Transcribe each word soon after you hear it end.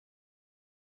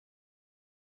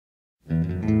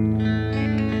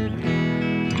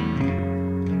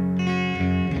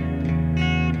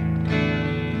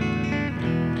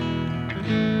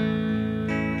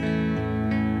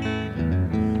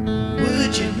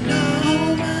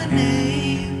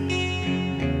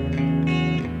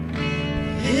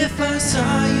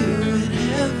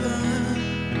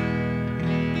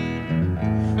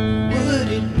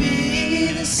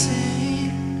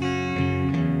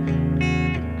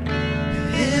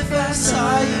I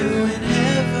saw you in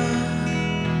heaven,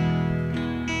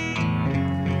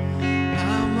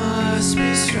 I must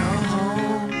be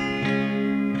strong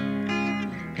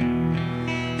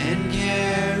and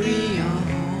carry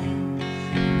on,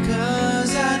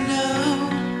 'cause I know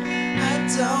I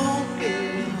don't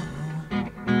belong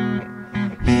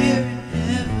here in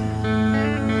heaven.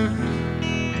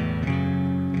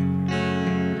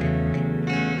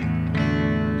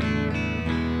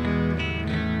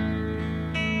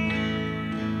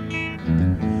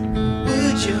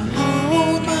 Would you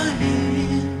hold my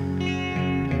hand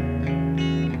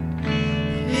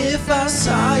if I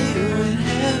saw you in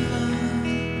heaven?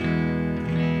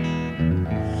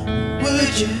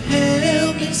 Would you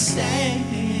help me stand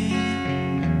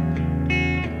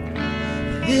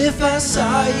if I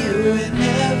saw you in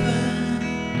heaven?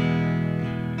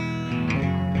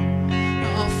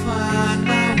 I'll find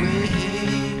my way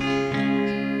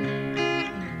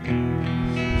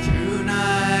through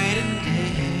night and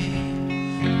day,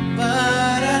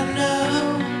 but I know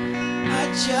I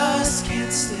just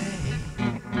can't stay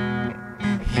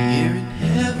here in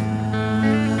heaven.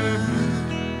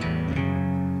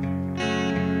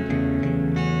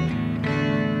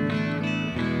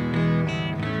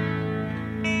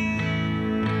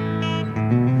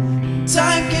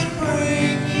 Time can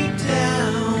bring you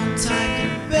down, time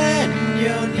can bend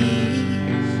your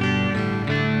knees.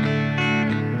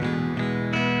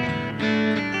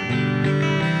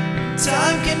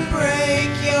 Time can break